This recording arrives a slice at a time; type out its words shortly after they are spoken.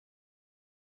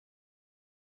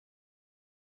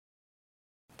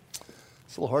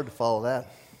It's a little hard to follow that.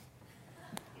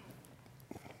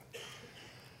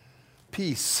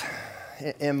 Peace.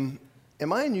 Am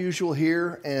I unusual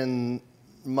here in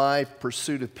my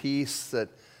pursuit of peace that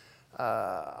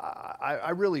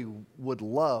I really would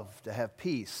love to have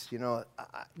peace? You know,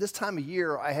 this time of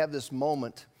year, I have this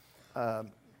moment.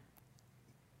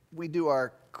 We do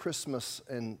our Christmas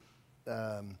and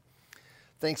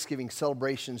Thanksgiving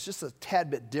celebrations just a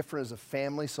tad bit different as a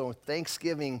family. So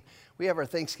Thanksgiving, we have our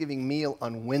Thanksgiving meal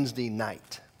on Wednesday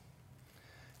night.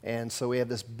 And so we have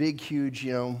this big, huge,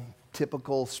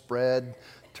 typical spread,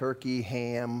 turkey,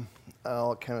 ham,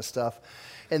 all that kind of stuff.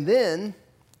 And then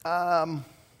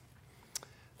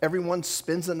everyone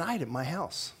spends the night at my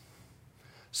house.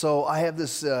 So I have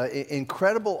this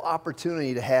incredible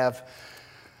opportunity to have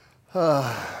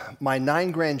my 9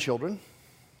 grandchildren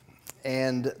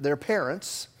and their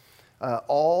parents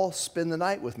all spend the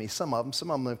night with me. Some of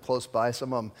them live close by.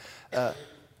 Some of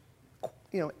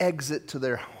them, exit to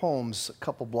their homes a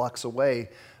couple blocks away,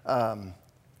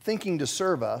 thinking to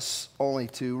serve us, only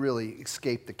to really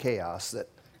escape the chaos that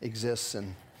exists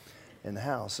in the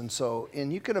house.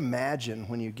 And you can imagine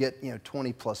when you get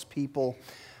 20 plus people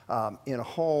in a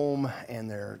home, and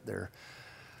they're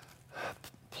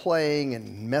playing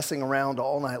and messing around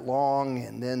all night long,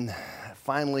 and then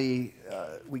finally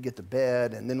we get to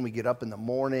bed, and then we get up in the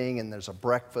morning, and there's a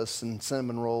breakfast and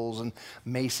cinnamon rolls and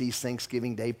Macy's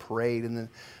Thanksgiving Day parade, and then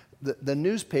the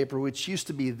newspaper, which used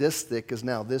to be this thick, is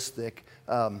now this thick,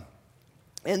 and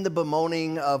the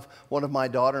bemoaning of one of my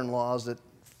daughter-in-laws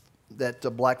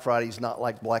that Black Friday's not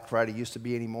like Black Friday used to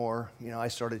be anymore. I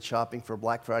started shopping for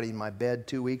Black Friday in my bed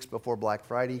 2 weeks before Black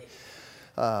Friday.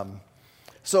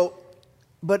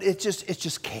 But it's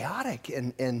just chaotic,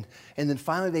 and then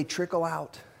finally they trickle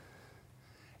out,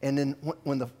 and then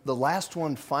when the last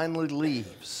one finally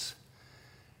leaves,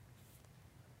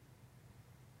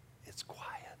 it's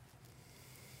quiet.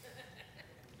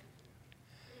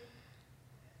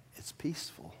 It's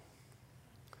peaceful.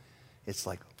 It's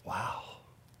like, wow.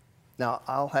 Now,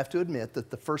 I'll have to admit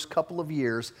that the first couple of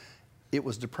years, it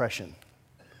was depression.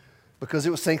 Because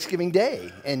it was Thanksgiving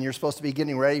Day, and you're supposed to be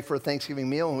getting ready for a Thanksgiving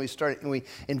meal, and we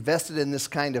invested in this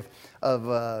kind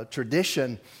of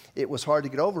tradition. It was hard to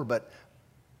get over, but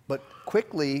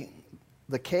quickly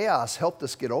the chaos helped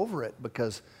us get over it,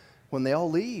 because when they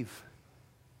all leave,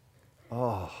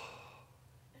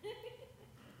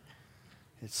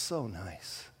 it's so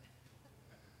nice.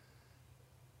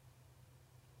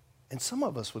 And some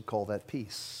of us would call that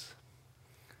peace.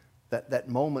 That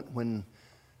moment when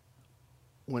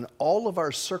all of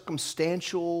our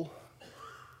circumstantial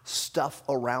stuff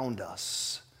around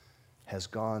us has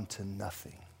gone to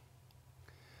nothing.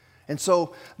 And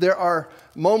so there are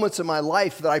moments in my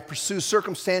life that I pursue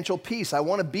circumstantial peace. I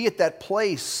want to be at that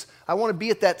place. I want to be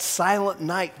at that silent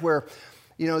night where,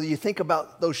 you think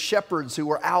about those shepherds who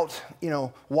were out,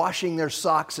 washing their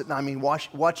socks at night.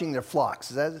 Watching their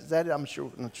flocks. Is that I'm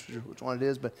not sure which one it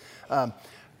is, but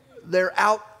they're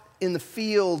out in the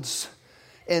fields.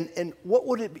 And what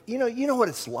would it be? You know what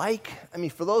it's like?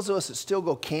 For those of us that still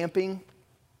go camping,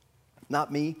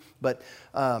 not me, but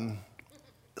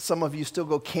some of you still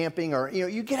go camping, or,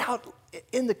 you get out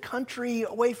in the country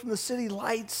away from the city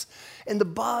lights and the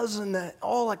buzz and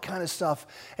all that kind of stuff,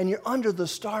 and you're under the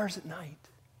stars at night.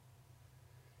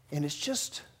 And it's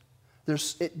just,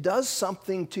 it does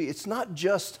something to you. It's not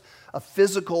just a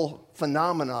physical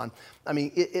phenomenon.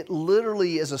 It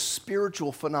literally is a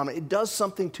spiritual phenomenon. It does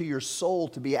something to your soul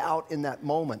to be out in that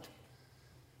moment.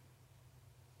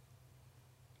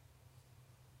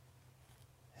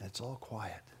 And it's all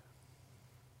quiet.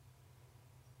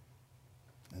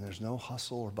 And there's no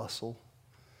hustle or bustle.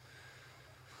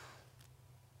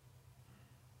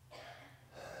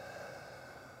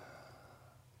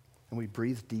 And we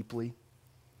breathe deeply.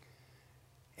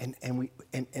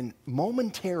 And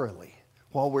momentarily,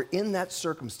 while we're in that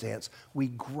circumstance, we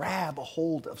grab a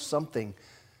hold of something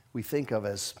we think of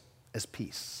as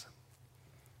peace.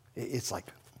 It's like,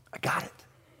 I got it.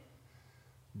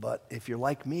 But if you're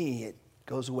like me, it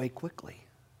goes away quickly.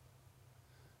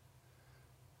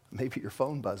 Maybe your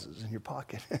phone buzzes in your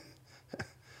pocket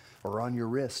or on your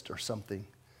wrist or something.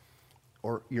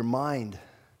 Or your mind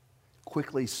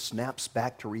quickly snaps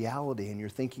back to reality, and you're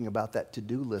thinking about that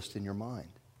to-do list in your mind.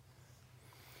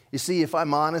 You see, if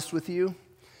I'm honest with you,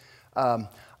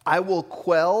 I will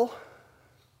quell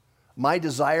my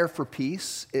desire for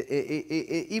peace.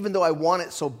 Even though I want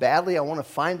it so badly, I want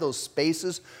to find those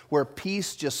spaces where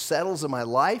peace just settles in my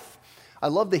life. I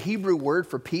love the Hebrew word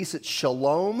for peace. It's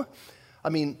shalom.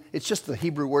 It's just the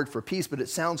Hebrew word for peace, but it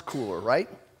sounds cooler, right?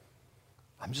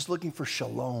 I'm just looking for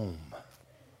shalom.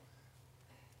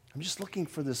 I'm just looking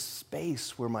for this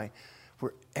space where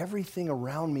everything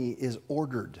around me is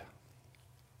ordered.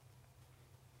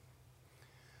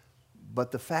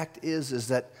 But the fact is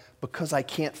that because I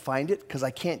can't find it, because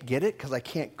I can't get it, because I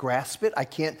can't grasp it, I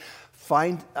can't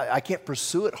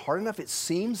pursue it hard enough, it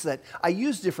seems that I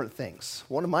use different things.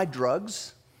 One of my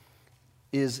drugs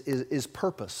is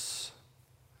purpose.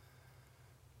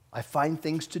 I find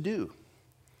things to do.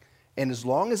 And as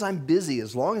long as I'm busy,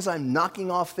 as long as I'm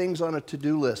knocking off things on a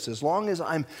to-do list, as long as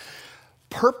I'm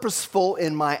purposeful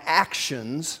in my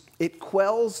actions, it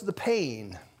quells the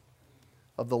pain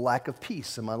of the lack of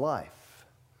peace in my life.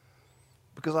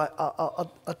 Because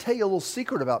I'll tell you a little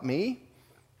secret about me.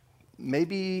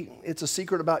 Maybe it's a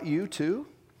secret about you too.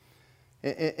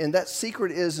 And that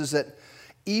secret is that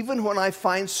even when I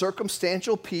find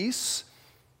circumstantial peace,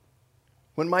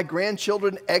 when my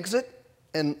grandchildren exit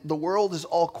and the world is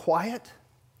all quiet,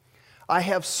 I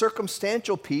have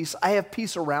circumstantial peace. I have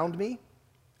peace around me.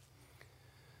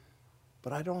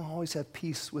 But I don't always have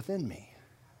peace within me.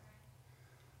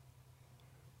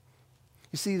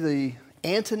 You see, the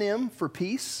antonym for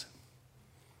peace,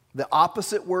 the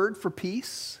opposite word for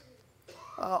peace,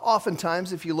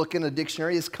 oftentimes, if you look in a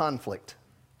dictionary, is conflict.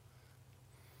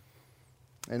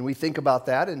 And we think about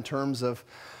that in terms of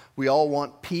we all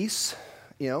want peace.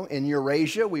 In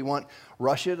Eurasia, we want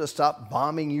Russia to stop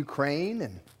bombing Ukraine,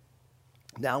 and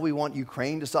now we want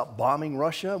Ukraine to stop bombing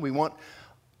Russia. We want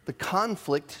the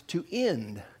conflict to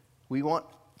end. We want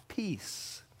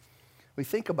peace. We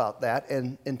think about that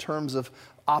in terms of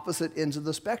opposite ends of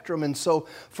the spectrum. And so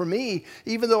for me,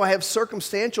 even though I have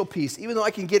circumstantial peace, even though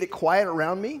I can get it quiet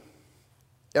around me,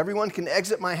 everyone can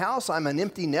exit my house. I'm an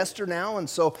empty nester now, and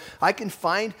so I can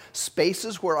find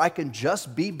spaces where I can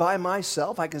just be by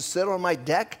myself. I can sit on my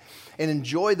deck and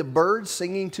enjoy the birds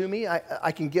singing to me.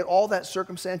 I can get all that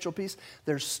circumstantial peace.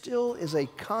 There still is a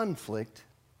conflict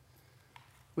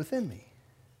within me.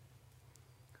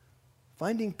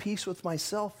 Finding peace with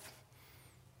myself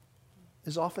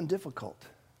is often difficult.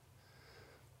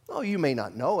 Oh, you may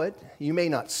not know it. You may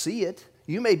not see it.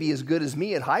 You may be as good as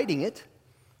me at hiding it.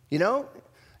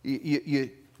 You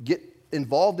get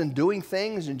involved in doing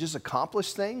things and just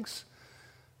accomplish things.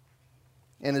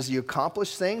 And as you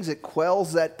accomplish things, it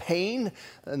quells that pain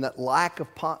and that lack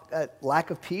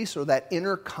of peace or that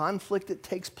inner conflict that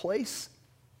takes place.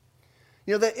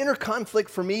 That inner conflict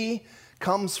for me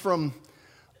comes from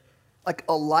like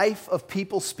a life of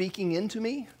people speaking into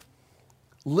me,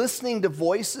 listening to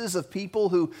voices of people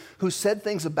who said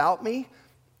things about me.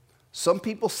 Some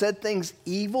people said things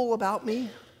evil about me,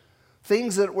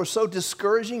 things that were so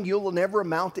discouraging, you will never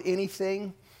amount to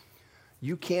anything.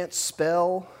 You can't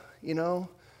spell,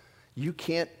 you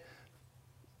can't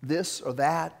this or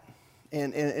that.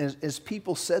 And as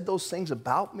people said those things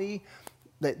about me,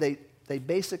 they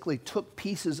basically took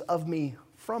pieces of me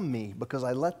from me because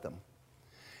I let them.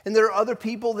 And there are other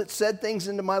people that said things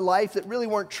into my life that really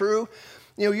weren't true.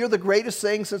 You're the greatest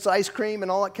thing since ice cream and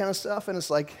all that kind of stuff. And it's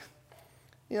like,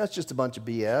 it's just a bunch of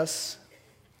BS.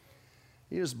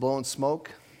 You're just blowing smoke.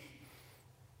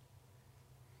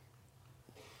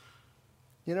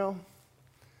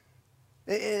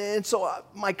 And so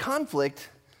my conflict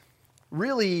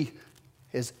really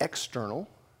is external,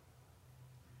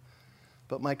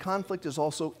 but my conflict is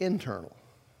also internal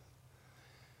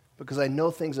because I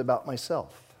know things about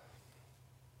myself.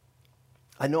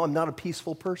 I know I'm not a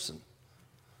peaceful person.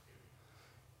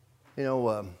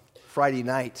 Friday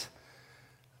night,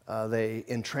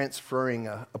 in transferring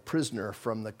a prisoner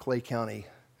from the Clay County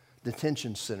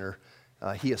Detention Center,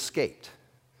 he escaped.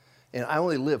 And I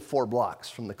only live 4 blocks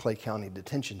from the Clay County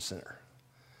Detention Center.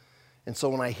 And so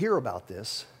when I hear about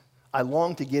this, I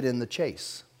long to get in the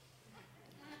chase.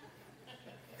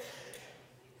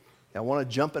 I want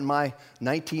to jump in my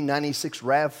 1996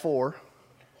 RAV4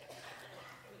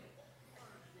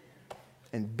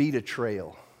 and beat a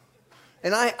trail.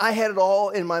 And I had it all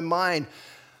in my mind.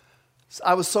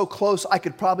 I was so close, I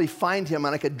could probably find him,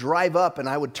 and I could drive up, and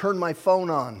I would turn my phone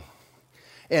on.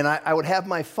 And I would have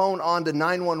my phone on to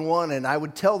 911, and I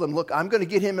would tell them, look, I'm going to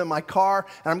get him in my car,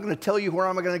 and I'm going to tell you where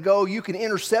I'm going to go. You can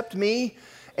intercept me,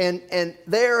 and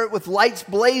there with lights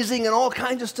blazing and all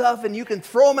kinds of stuff, and you can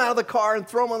throw him out of the car and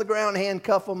throw him on the ground,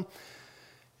 handcuff him,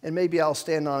 and maybe I'll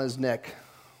stand on his neck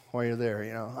while you're there,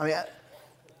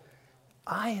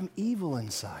 I am evil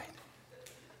inside.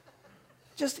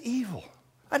 Just evil.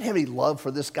 I didn't have any love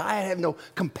for this guy. I have no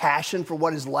compassion for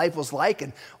what his life was like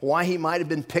and why he might have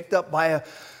been picked up by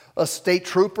a state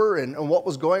trooper and what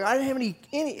was going on. I didn't have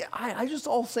any I just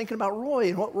all thinking about Roy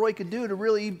and what Roy could do to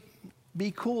really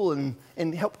be cool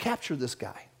and help capture this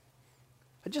guy.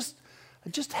 I just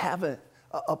have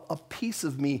a piece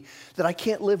of me that I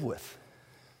can't live with,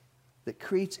 that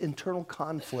creates internal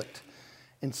conflict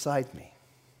inside me.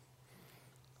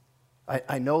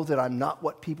 I know that I'm not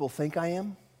what people think I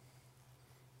am.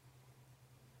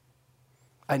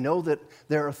 I know that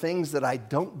there are things that I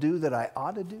don't do that I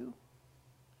ought to do.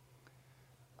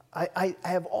 I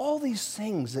have all these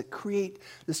things that create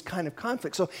this kind of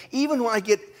conflict. So even when I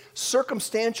get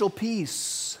circumstantial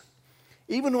peace,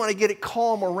 even when I get it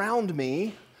calm around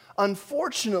me,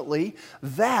 unfortunately,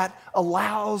 that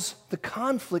allows the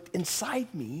conflict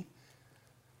inside me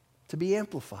to be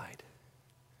amplified.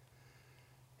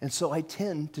 And so I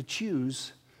tend to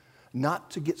choose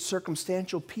not to get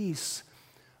circumstantial peace,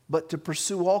 but to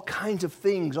pursue all kinds of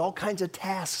things, all kinds of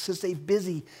tasks, to stay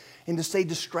busy and to stay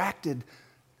distracted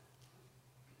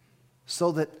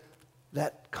so that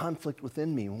that conflict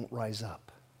within me won't rise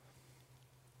up.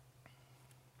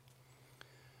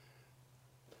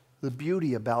 The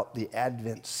beauty about the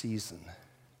Advent season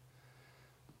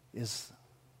is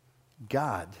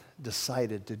God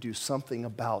decided to do something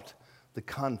about the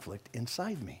conflict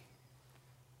inside me.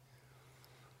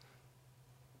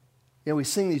 You know, we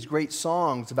sing these great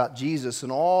songs about Jesus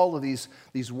and all of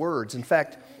these words. In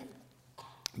fact,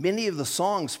 many of the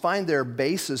songs find their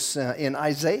basis in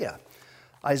Isaiah.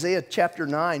 Isaiah chapter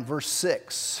 9, verse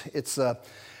 6. It's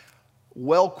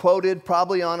well quoted,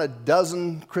 probably on a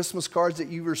dozen Christmas cards that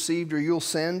you've received or you'll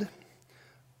send.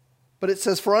 But it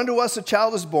says, "For unto us a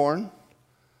child is born,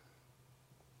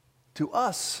 to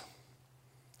us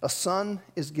a son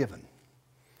is given,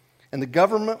 and the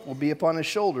government will be upon his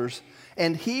shoulders,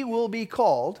 and he will be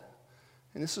called,"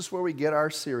 and this is where we get our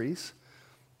series,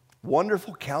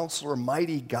 "Wonderful Counselor,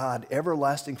 Mighty God,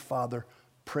 Everlasting Father,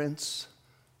 Prince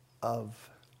of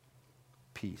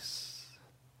Peace."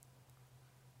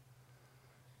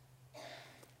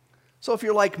 So if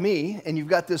you're like me and you've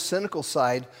got this cynical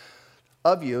side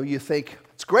of you, you think,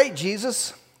 "It's great,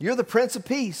 Jesus, you're the Prince of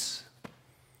Peace."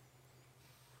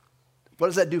 What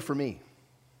does that do for me?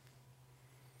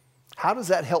 How does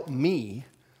that help me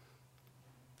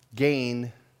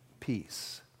gain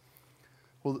peace?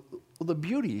 Well, the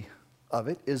beauty of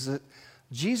it is that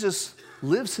Jesus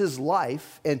lives his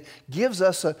life and gives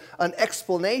us an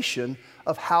explanation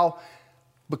of how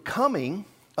becoming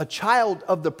a child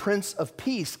of the Prince of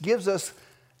Peace gives us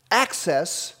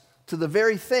access to the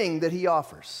very thing that he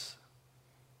offers.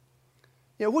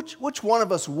 You know, which one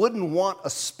of us wouldn't want a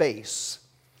space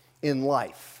in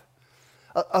life?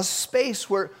 A space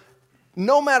where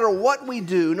no matter what we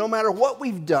do, no matter what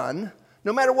we've done,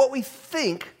 no matter what we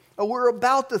think or we're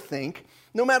about to think,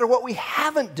 no matter what we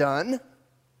haven't done,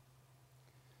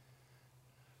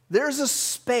 there's a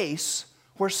space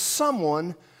where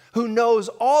someone who knows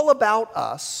all about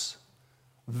us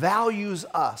values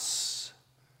us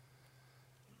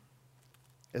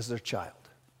as their child.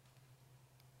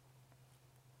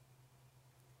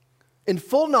 In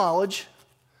full knowledge,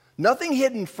 nothing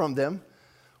hidden from them,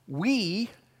 we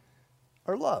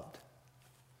are loved.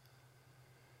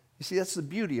 You see, that's the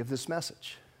beauty of this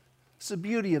message. It's the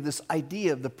beauty of this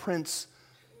idea of the Prince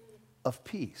of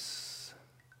Peace.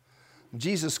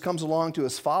 Jesus comes along to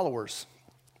his followers.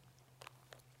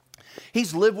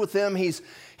 He's lived with them, he's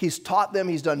taught them,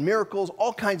 he's done miracles,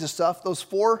 all kinds of stuff. Those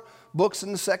 4 books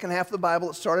in the second half of the Bible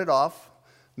that started off,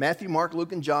 Matthew, Mark,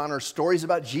 Luke, and John, are stories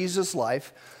about Jesus'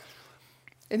 life.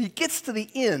 And he gets to the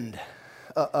end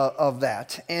of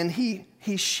that, and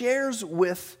he shares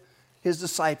with his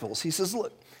disciples. He says,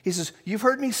 look, he says, "You've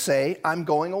heard me say I'm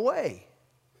going away."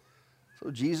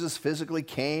 So Jesus physically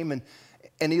came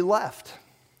and he left.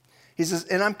 He says,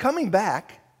 "And I'm coming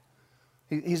back."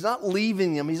 He's not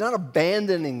leaving them. He's not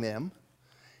abandoning them.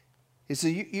 He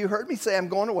says, you heard me say I'm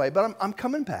going away, but I'm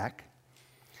coming back.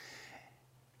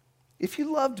 If you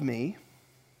loved me,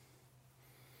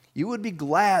 you would be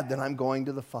glad that I'm going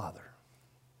to the Father.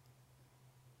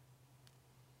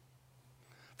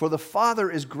 For the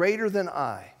Father is greater than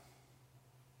I.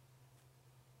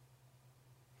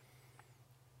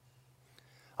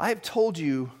 I have told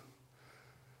you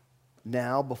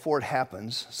now before it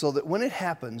happens, so that when it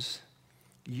happens,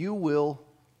 you will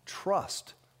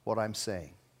trust what I'm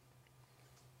saying.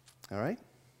 All right?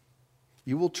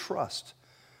 You will trust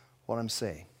what I'm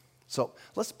saying. So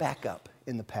let's back up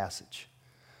in the passage.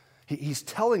 He's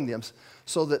telling them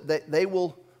so that they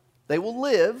will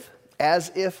live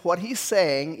as if what he's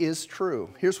saying is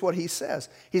true. Here's what he says.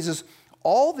 He says,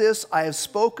 "All this I have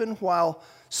spoken while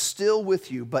still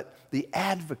with you, but the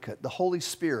advocate, the Holy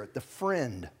Spirit, the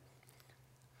friend,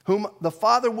 whom the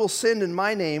Father will send in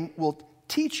my name, will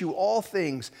teach you all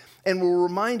things and will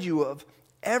remind you of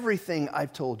everything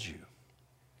I've told you."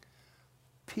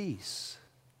 Peace.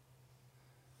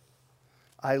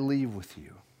 I leave with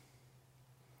you.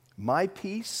 My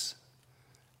peace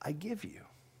I give you.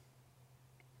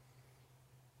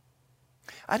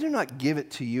 I do not give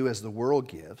it to you as the world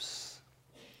gives.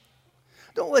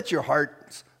 Don't let your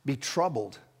hearts be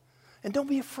troubled, and don't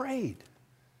be afraid.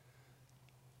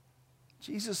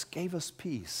 Jesus gave us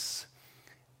peace.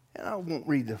 And I won't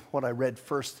read what I read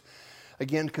first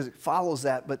again because it follows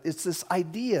that, but it's this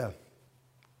idea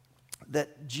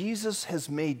that Jesus has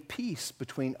made peace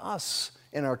between us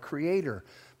and our Creator,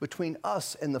 between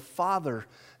us and the Father.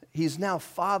 He's now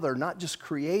Father, not just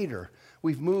Creator.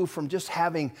 We've moved from just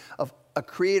having a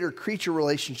creator-creature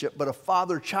relationship, but a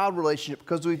father-child relationship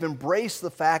because we've embraced the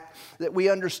fact that we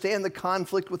understand the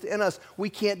conflict within us. We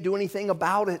can't do anything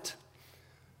about it.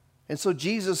 And so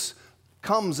Jesus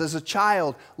comes as a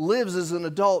child, lives as an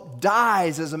adult,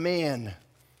 dies as a man,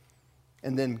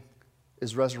 and then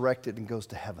is resurrected and goes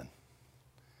to heaven.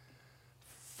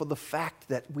 For the fact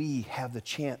that we have the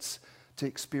chance to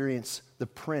experience the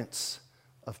Prince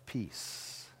of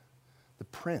Peace. The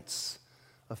Prince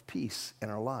of Peace in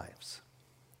our lives.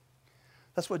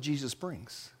 That's what Jesus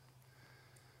brings.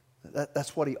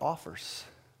 That's what he offers.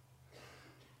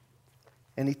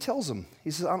 And he tells them,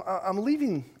 he says, I'm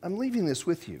leaving this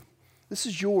with you. This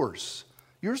is yours.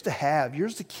 Yours to have,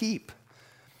 yours to keep,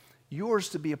 yours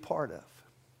to be a part of.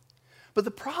 But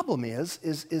the problem is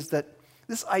that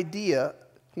this idea,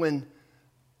 when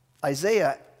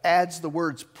Isaiah adds the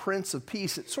words Prince of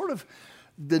Peace, it sort of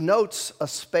denotes a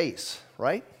space,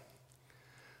 right?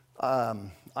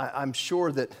 I'm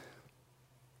sure that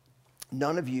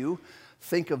none of you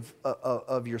think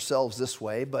of yourselves this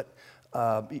way, but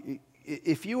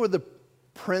if you were the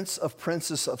prince of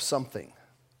princess of something,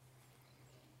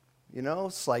 you know,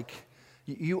 it's like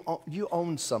you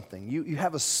own something. You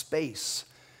have a space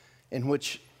in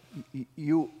which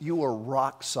you are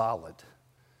rock solid.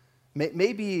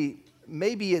 Maybe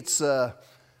it's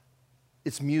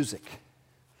music.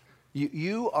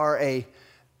 You are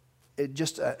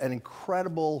just an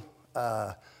incredible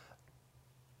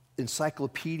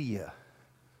encyclopedia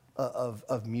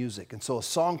of music. And so a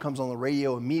song comes on the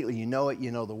radio, immediately you know it,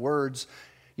 you know the words,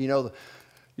 you know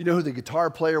who the guitar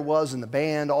player was in the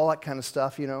band, all that kind of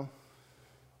stuff, you know.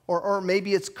 Or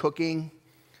maybe it's cooking,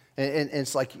 and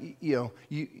it's like, you know,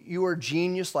 you are a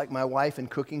genius like my wife in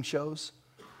cooking shows.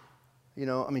 You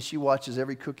know, I mean, she watches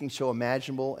every cooking show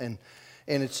imaginable, and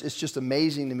it's just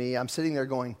amazing to me. I'm sitting there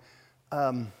going,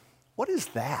 what is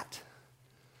that?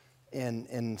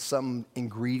 And some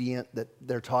ingredient that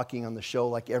they're talking on the show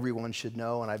like everyone should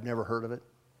know, and I've never heard of it.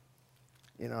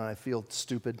 You know, and I feel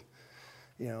stupid.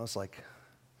 You know, it's like,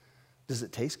 does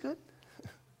it taste good?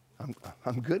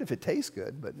 I'm good if it tastes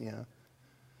good, but, you know.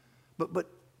 But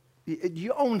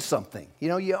you own something. You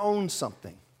know, you own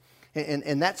something.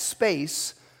 And that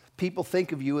space, people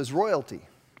think of you as royalty.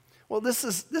 Well,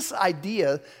 this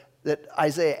idea that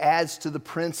Isaiah adds to the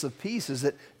Prince of Peace is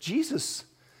that Jesus,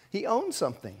 he owns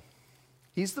something.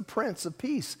 He's the Prince of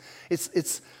Peace.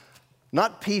 It's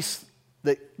not peace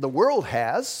that the world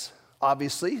has,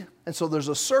 obviously. And so there's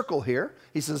a circle here.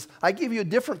 He says, I give you a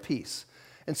different peace.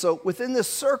 And so within this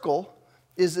circle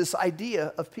is this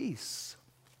idea of peace.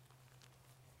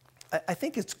 I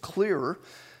think it's clearer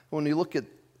when you look at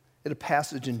a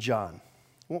passage in John.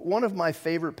 One of my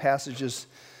favorite passages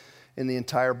in the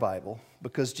entire Bible,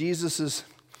 because Jesus is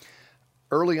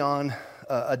early on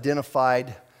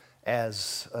identified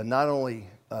as not only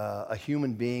a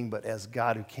human being, but as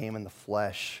God who came in the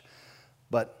flesh.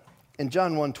 But in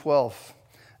John 1:12,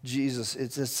 Jesus,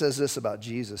 it says this about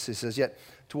Jesus. He says, yet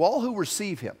to all who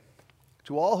receive him,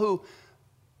 to all who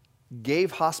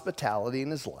gave hospitality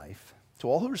in his life, to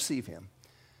all who receive him,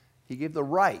 he gave the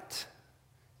right,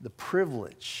 the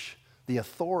privilege, the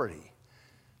authority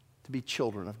to be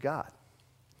children of God.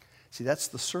 See, that's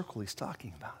the circle he's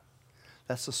talking about.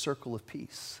 That's the circle of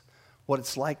peace. What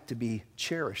it's like to be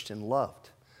cherished and loved.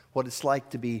 What it's like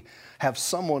to have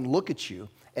someone look at you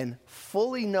and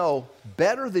fully know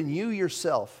better than you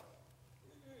yourself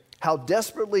how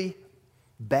desperately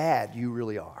bad you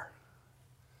really are.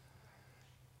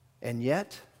 And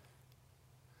yet,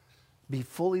 be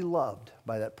fully loved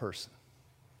by that person.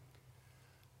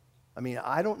 I mean,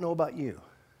 I don't know about you,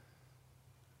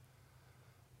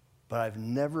 but I've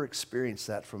never experienced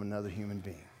that from another human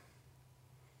being.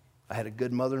 I had a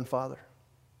good mother and father.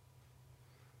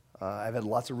 I've had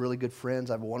lots of really good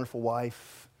friends. I have a wonderful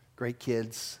wife, great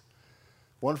kids,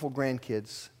 wonderful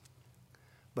grandkids.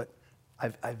 But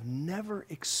I've never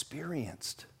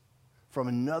experienced from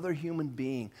another human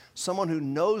being, someone who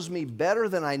knows me better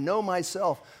than I know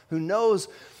myself, who knows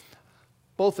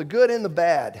both the good and the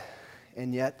bad,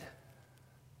 and yet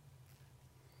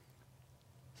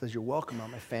says, you're welcome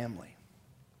on my family.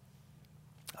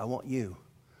 I want you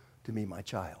to be my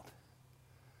child.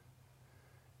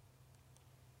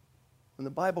 When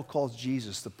the Bible calls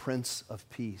Jesus the Prince of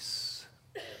Peace,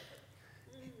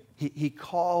 he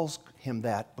calls him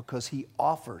that because he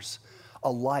offers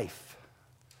a life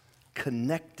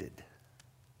connected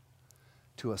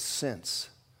to a sense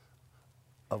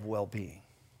of well-being.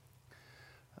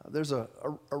 There's a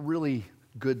really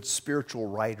good spiritual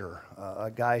writer,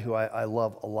 a guy who I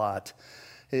love a lot.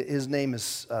 His name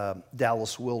is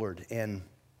Dallas Willard, and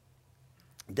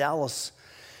Dallas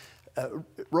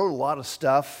wrote a lot of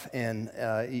stuff, and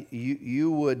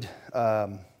you would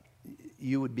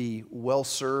be well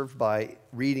served by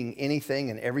reading anything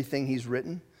and everything he's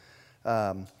written.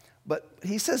 But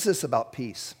he says this about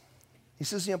peace. He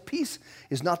says, peace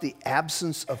is not the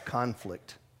absence of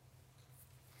conflict.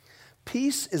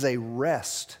 Peace is a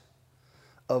rest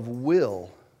of will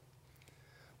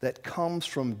that comes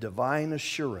from divine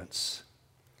assurance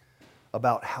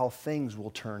about how things will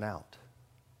turn out.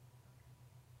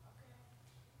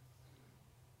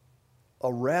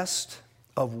 A rest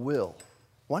of will.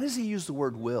 Why does he use the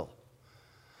word will?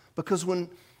 Because when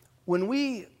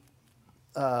we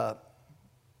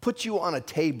put you on a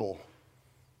table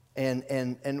and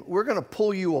we're going to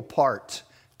pull you apart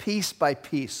piece by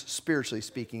piece, spiritually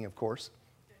speaking, of course,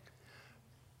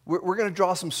 we're going to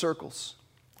draw some circles,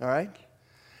 all right?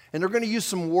 And they're going to use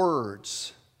some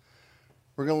words.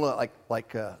 We're going to look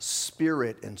like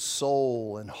spirit and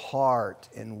soul and heart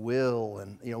and will,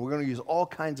 and we're going to use all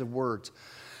kinds of words.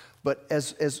 But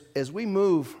as we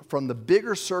move from the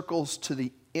bigger circles to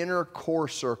the inner core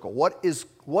circle, what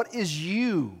is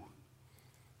you?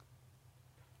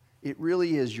 It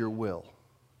really is your will.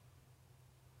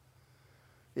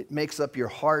 It makes up your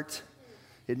heart.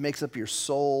 It makes up your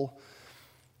soul.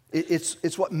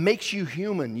 It's what makes you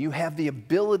human. You have the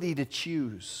ability to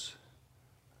choose.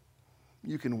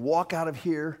 You can walk out of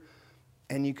here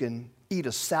and you can eat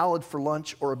a salad for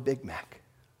lunch or a Big Mac.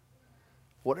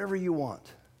 Whatever you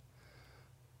want.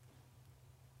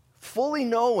 Fully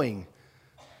knowing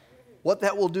what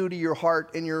that will do to your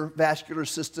heart and your vascular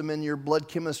system and your blood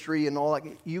chemistry and all that,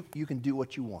 you can do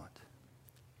what you want.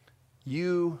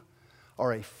 You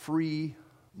are a free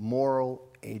moral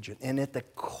agent. And at the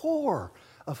core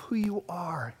of who you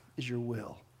are is your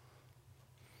will.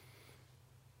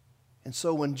 And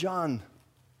so when John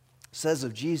says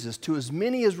of Jesus, to as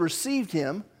many as received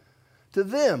him, to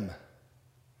them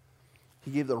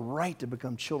he gave the right to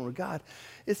become children of God.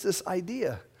 It's this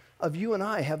idea of you and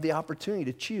I have the opportunity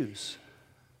to choose.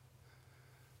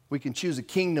 We can choose a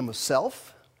kingdom of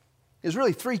self. There's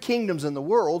really three kingdoms in the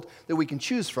world that we can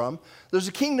choose from. There's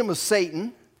a kingdom of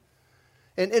Satan,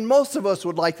 and most of us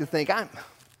would like to think,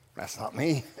 that's not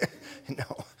me.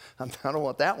 No, I don't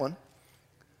want that one.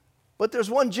 But there's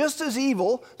one just as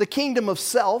evil, the kingdom of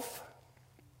self,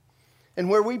 and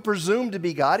where we presume to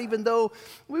be God, even though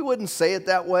we wouldn't say it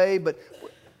that way, but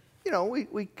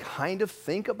we kind of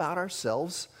think about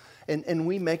ourselves and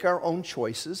we make our own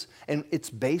choices, and it's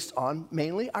based on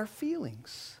mainly our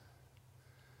feelings.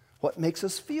 What makes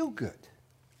us feel good.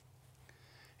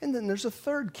 And then there's a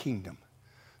third kingdom,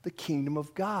 the kingdom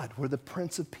of God, where the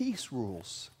Prince of Peace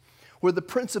rules, where the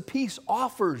Prince of Peace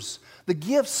offers the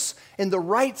gifts and the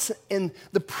rights and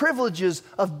the privileges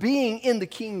of being in the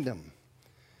kingdom.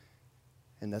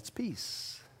 And that's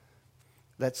peace.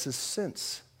 That's a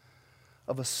sense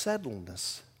of a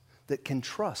settledness that can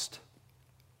trust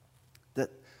that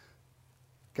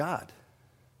God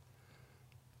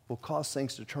will cause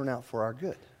things to turn out for our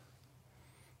good,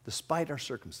 despite our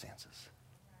circumstances.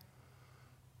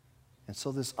 And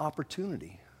so this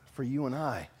opportunity for you and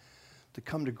I to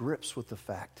come to grips with the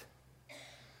fact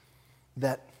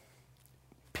that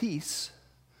peace,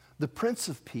 the Prince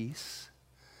of Peace,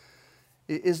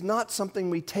 is not something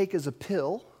we take as a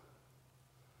pill,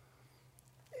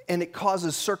 and it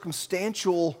causes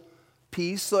circumstantial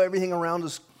peace, so everything around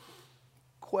us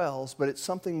quells, but it's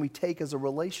something we take as a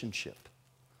relationship.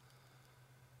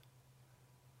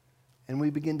 And we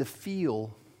begin to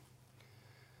feel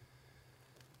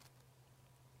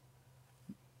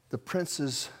the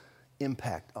Prince's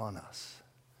impact on us.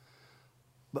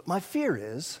 But my fear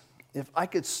is, if I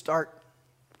could start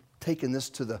taking this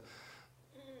to the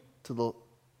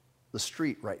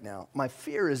street right now, my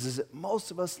fear is that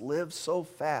most of us live so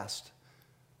fast,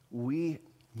 we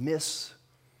miss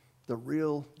the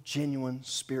real, genuine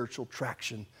spiritual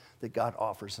traction that God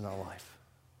offers in our life.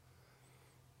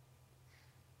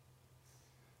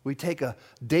 We take a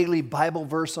daily Bible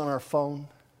verse on our phone.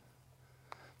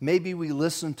 Maybe we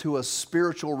listen to a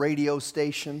spiritual radio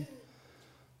station.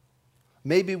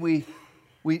 Maybe we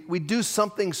We do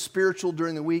something spiritual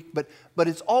during the week, but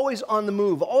it's always on the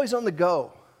move, always on the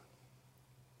go.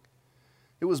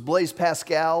 It was Blaise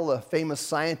Pascal, a famous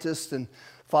scientist and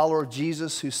follower of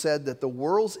Jesus, who said that the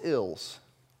world's ills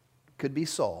could be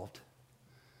solved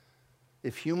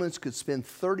if humans could spend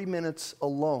 30 minutes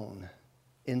alone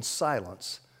in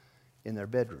silence in their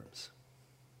bedrooms.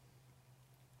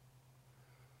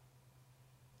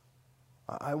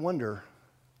 I wonder,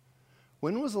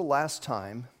 when was the last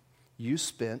time you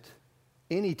spent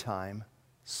any time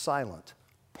silent,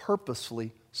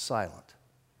 purposefully silent,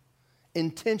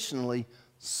 intentionally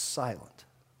silent,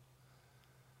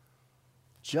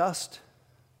 just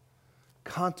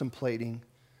contemplating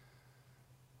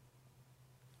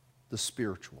the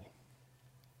spiritual?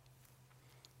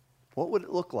 What would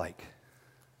it look like?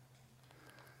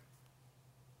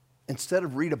 Instead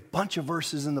of read a bunch of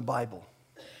verses in the Bible,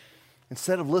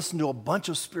 instead of listen to a bunch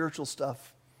of spiritual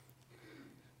stuff,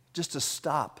 just to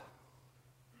stop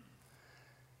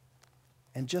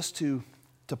and just to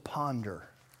ponder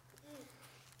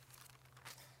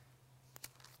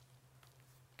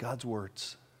God's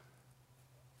words.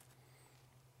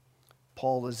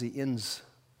 Paul, as he ends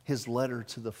his letter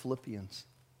to the Philippians,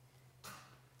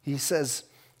 he says,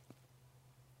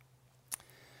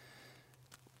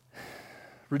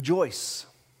 rejoice.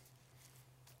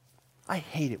 I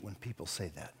hate it when people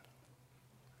say that,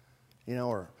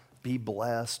 or be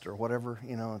blessed or whatever.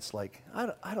 It's like,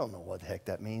 I don't know what the heck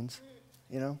that means,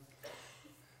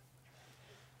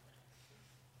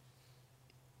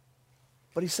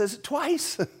 But he says it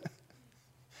twice.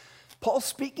 Paul's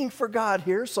speaking for God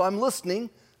here, so I'm listening.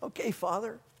 Okay,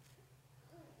 Father,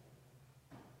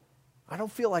 I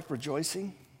don't feel like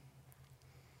rejoicing.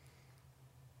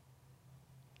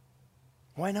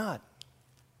 Why not?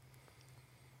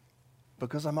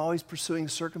 Because I'm always pursuing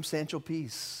circumstantial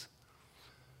peace.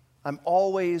 I'm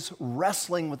always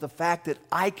wrestling with the fact that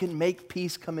I can make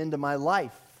peace come into my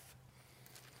life.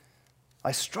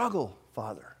 I struggle,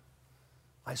 Father.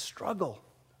 I struggle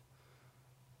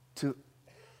to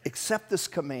accept this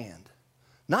command.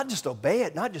 Not just obey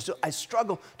it, I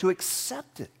struggle to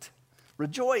accept it.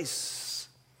 Rejoice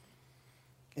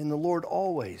in the Lord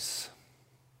always.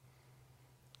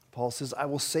 Paul says, I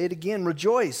will say it again,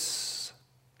 rejoice.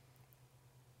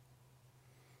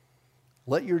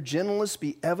 Let your gentleness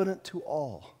be evident to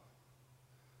all.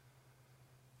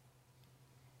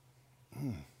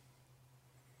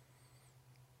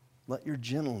 Let your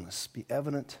gentleness be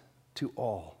evident to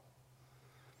all.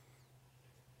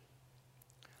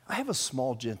 I have a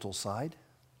small, gentle side,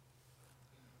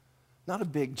 not a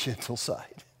big, gentle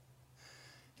side.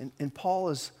 And Paul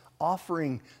is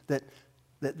offering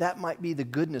that might be the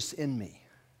goodness in me.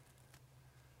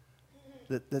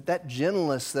 That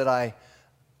gentleness that I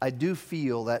do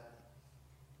feel, that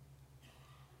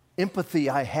empathy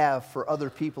I have for other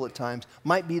people at times,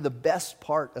 might be the best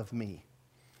part of me.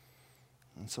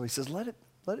 And so he says, let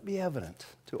it be evident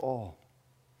to all.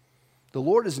 The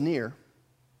Lord is near.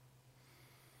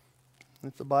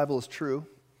 If the Bible is true,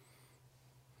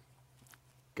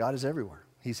 God is everywhere.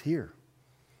 He's here.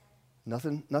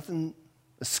 Nothing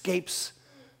escapes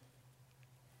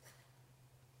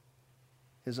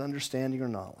his understanding or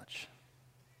knowledge.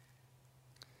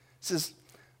 It says,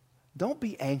 don't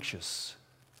be anxious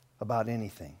about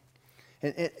anything.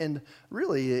 And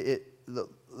really, the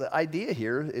idea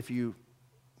here, if you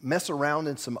mess around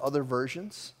in some other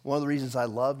versions, one of the reasons I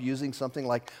love using something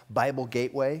like Bible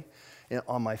Gateway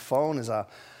on my phone is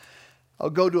I'll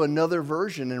go to another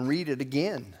version and read it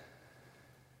again.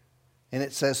 And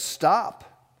it says stop,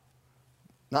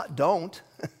 not don't.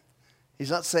 He's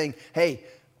not saying, hey,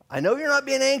 I know you're not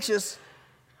being anxious,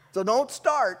 so don't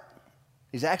start.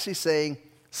 He's actually saying,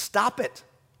 stop it.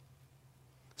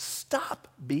 Stop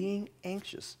being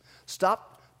anxious.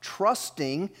 Stop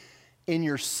trusting in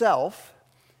yourself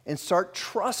and start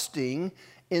trusting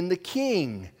in the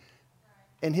King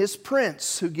and his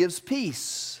Prince who gives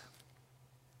peace.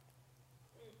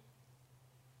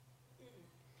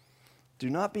 Do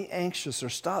not be anxious or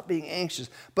stop being anxious,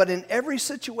 but in every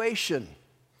situation,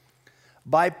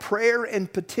 by prayer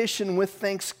and petition with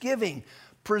thanksgiving,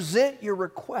 present your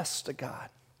requests to God.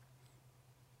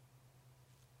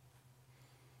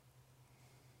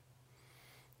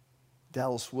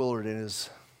 Dallas Willard, in his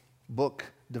book,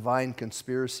 Divine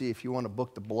Conspiracy, if you want a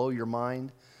book to blow your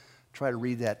mind, try to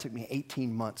read that. It took me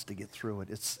 18 months to get through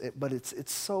it. But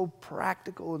it's so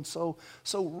practical and so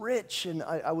rich, and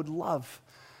I would love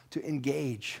to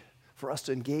engage, for us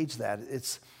to engage that.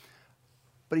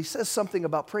 But he says something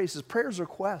about prayer. He says, prayer is a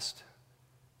request.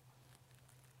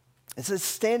 It says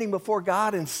standing before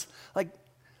God and like,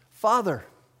 Father,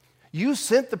 You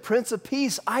sent the Prince of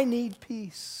Peace. I need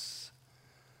peace.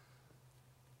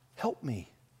 Help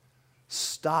me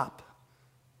stop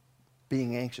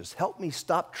being anxious. Help me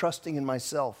stop trusting in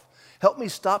myself. Help me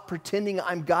stop pretending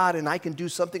I'm God and I can do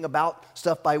something about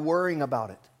stuff by worrying about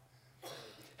it.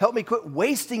 Help me quit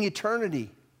wasting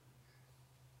eternity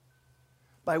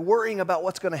by worrying about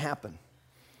what's going to happen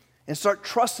and start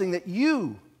trusting that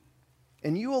you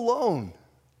and you alone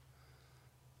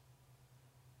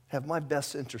have my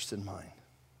best interest in mind.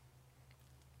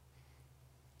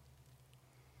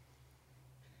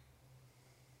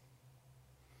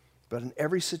 But in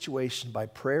every situation, by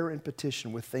prayer and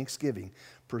petition with thanksgiving,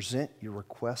 present your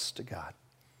requests to God.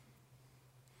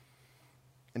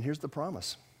 And here's the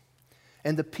promise.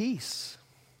 And the peace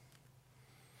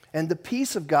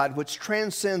of God, which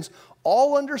transcends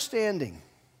all understanding,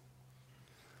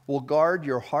 will guard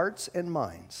your hearts and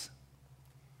minds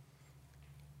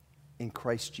in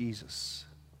Christ Jesus,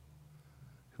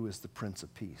 who is the Prince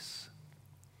of Peace.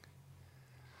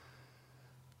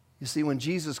 You see, when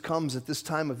Jesus comes at this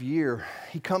time of year,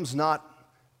 he comes not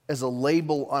as a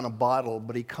label on a bottle,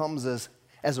 but he comes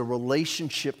as a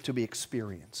relationship to be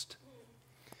experienced.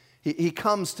 He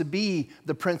comes to be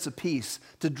the Prince of Peace,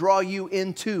 to draw you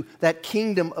into that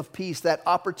kingdom of peace, that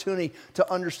opportunity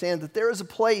to understand that there is a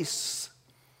place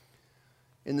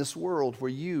in this world where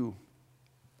you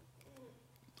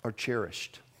are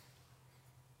cherished,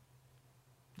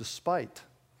 despite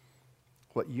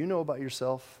what you know about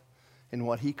yourself and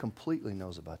what he completely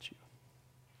knows about you.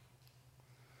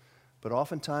 But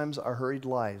oftentimes, our hurried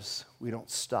lives, we don't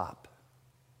stop.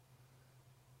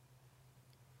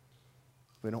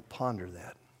 We don't ponder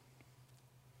that.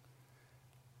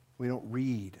 We don't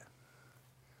read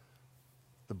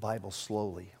the Bible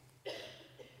slowly.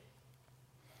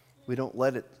 We don't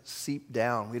let it seep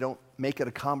down. We don't make it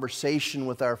a conversation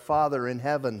with our Father in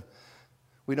heaven.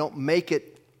 We don't make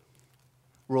it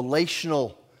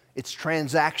relational. It's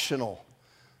transactional.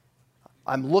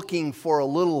 I'm looking for a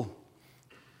little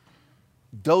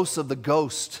dose of the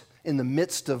ghost in the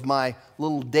midst of my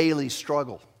little daily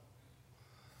struggle,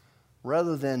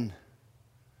 rather than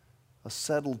a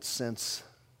settled sense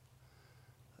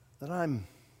that I'm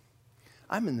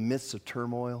in the midst of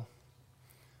turmoil,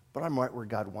 but I'm right where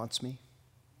God wants me.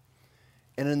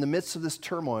 And in the midst of this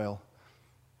turmoil,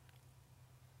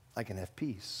 I can have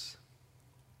peace.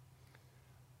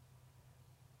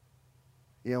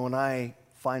 You know, when I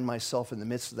find myself in the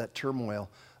midst of that turmoil,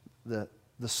 the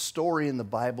story in the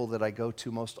Bible that I go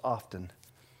to most often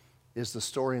is the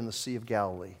story in the Sea of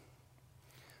Galilee.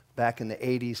 Back in the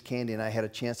 80s, Candy and I had a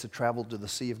chance to travel to the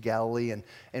Sea of Galilee,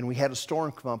 and we had a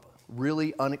storm come up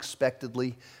really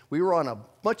unexpectedly. We were on a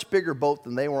much bigger boat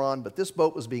than they were on, but this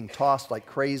boat was being tossed like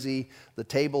crazy. The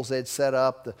tables they'd set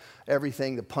up,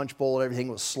 everything, the punch bowl, everything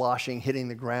was sloshing, hitting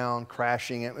the ground,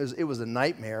 crashing. It was a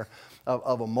nightmare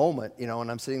of a moment, you know,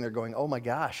 and I'm sitting there going, oh my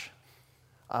gosh.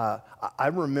 I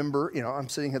remember, you know, I'm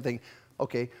sitting here thinking,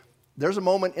 okay, there's a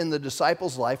moment in the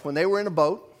disciples' life when they were in a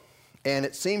boat, and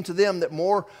it seemed to them that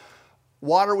more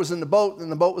water was in the boat than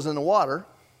the boat was in the water,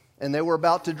 and they were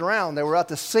about to drown. They were about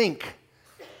to sink,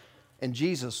 and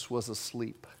Jesus was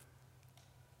asleep.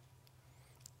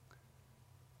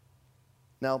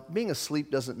 Now, being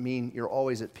asleep doesn't mean you're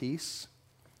always at peace.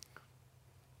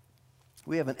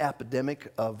 We have an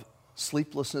epidemic of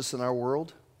sleeplessness in our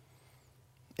world,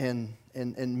 and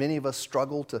many of us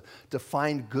struggle to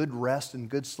find good rest and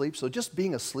good sleep. So just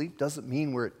being asleep doesn't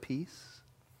mean we're at peace.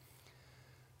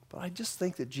 But I just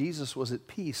think that Jesus was at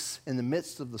peace in the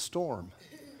midst of the storm,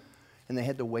 and they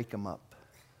had to wake him up.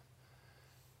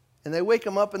 And they wake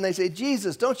him up and they say,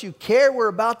 Jesus, don't you care? We're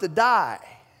about to die.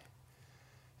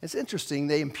 It's interesting,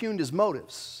 they impugned his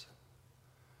motives.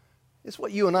 It's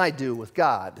what you and I do with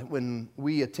God when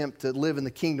we attempt to live in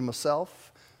the kingdom of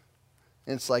self.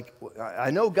 And it's like,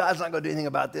 I know God's not going to do anything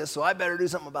about this, so I better do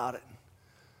something about it.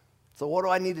 So what do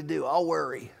I need to do? I'll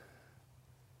worry.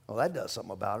 Well, that does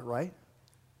something about it, right?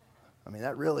 I mean,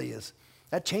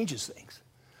 that changes things.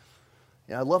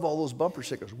 You know, I love all those bumper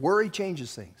stickers. Worry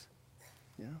changes things.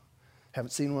 You know,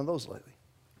 haven't seen one of those lately.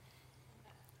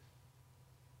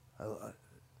 But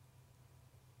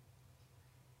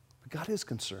God is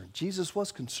concerned. Jesus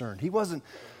was concerned. He wasn't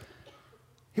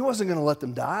going to let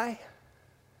them die,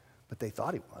 but they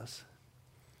thought he was.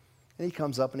 And he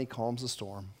comes up and he calms the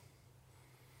storm.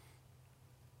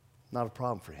 Not a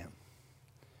problem for him.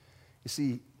 You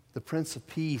see, the Prince of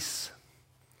Peace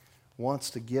wants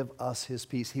to give us his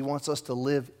peace. He wants us to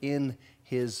live in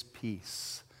his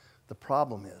peace. The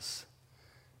problem is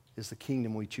the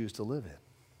kingdom we choose to live in.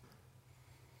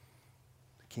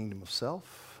 The kingdom of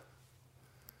self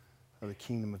or the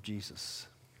kingdom of Jesus.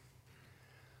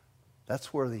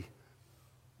 That's where the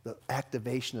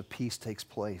activation of peace takes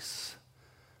place.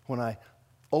 When I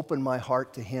open my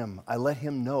heart to Him, I let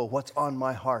Him know what's on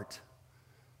my heart.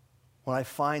 When I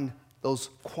find those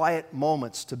quiet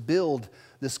moments to build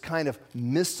this kind of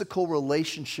mystical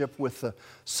relationship with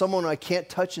someone I can't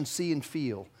touch and see and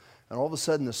feel, and all of a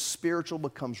sudden the spiritual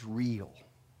becomes real.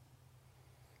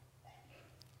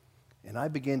 And I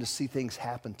begin to see things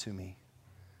happen to me.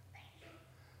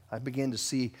 I begin to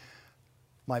see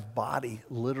my body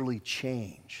literally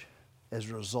change as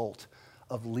a result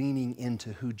of leaning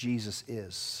into who Jesus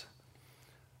is.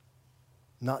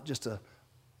 Not just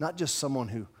someone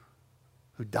who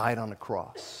died on a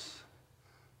cross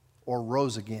or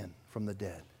rose again from the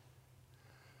dead,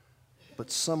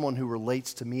 but someone who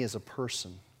relates to me as a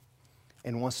person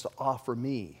and wants to offer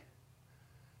me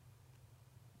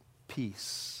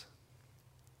peace,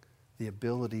 the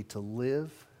ability to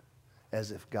live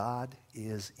as if God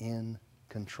is in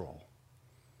control.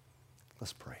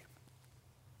 Let's pray.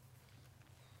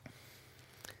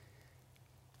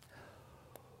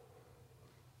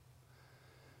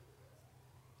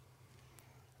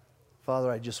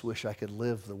 Father, I just wish I could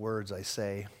live the words I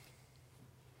say.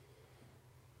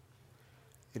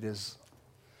 It is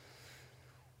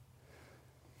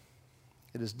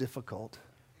difficult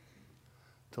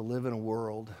to live in a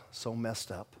world so messed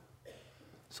up,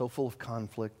 so full of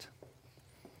conflict,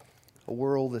 a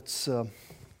world that's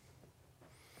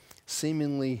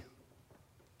seemingly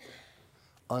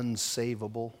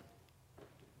unsavable,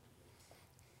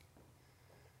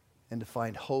 and to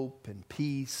find hope and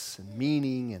peace and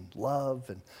meaning and love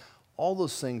and all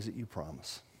those things that you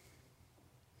promise.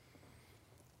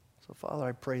 So, Father,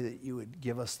 I pray that you would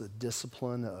give us the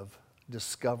discipline of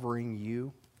discovering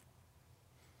you,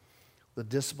 the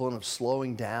discipline of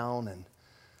slowing down, and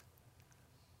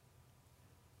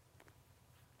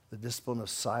the discipline of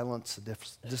silence, the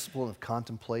discipline of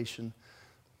contemplation.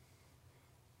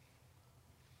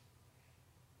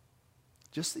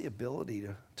 Just the ability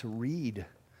to read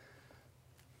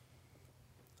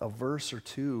a verse or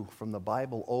two from the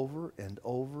Bible over and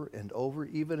over and over,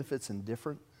 even if it's in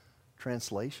different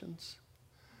translations,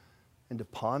 and to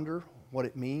ponder what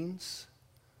it means.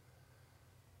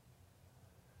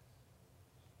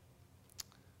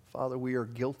 Father, we are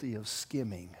guilty of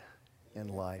skimming in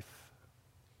life.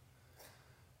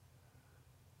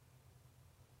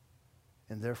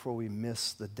 And therefore we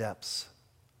miss the depths.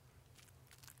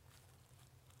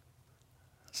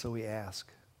 So we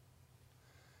ask,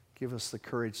 give us the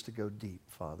courage to go deep,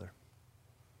 Father.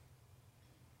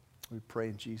 We pray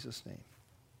in Jesus' name.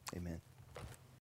 Amen.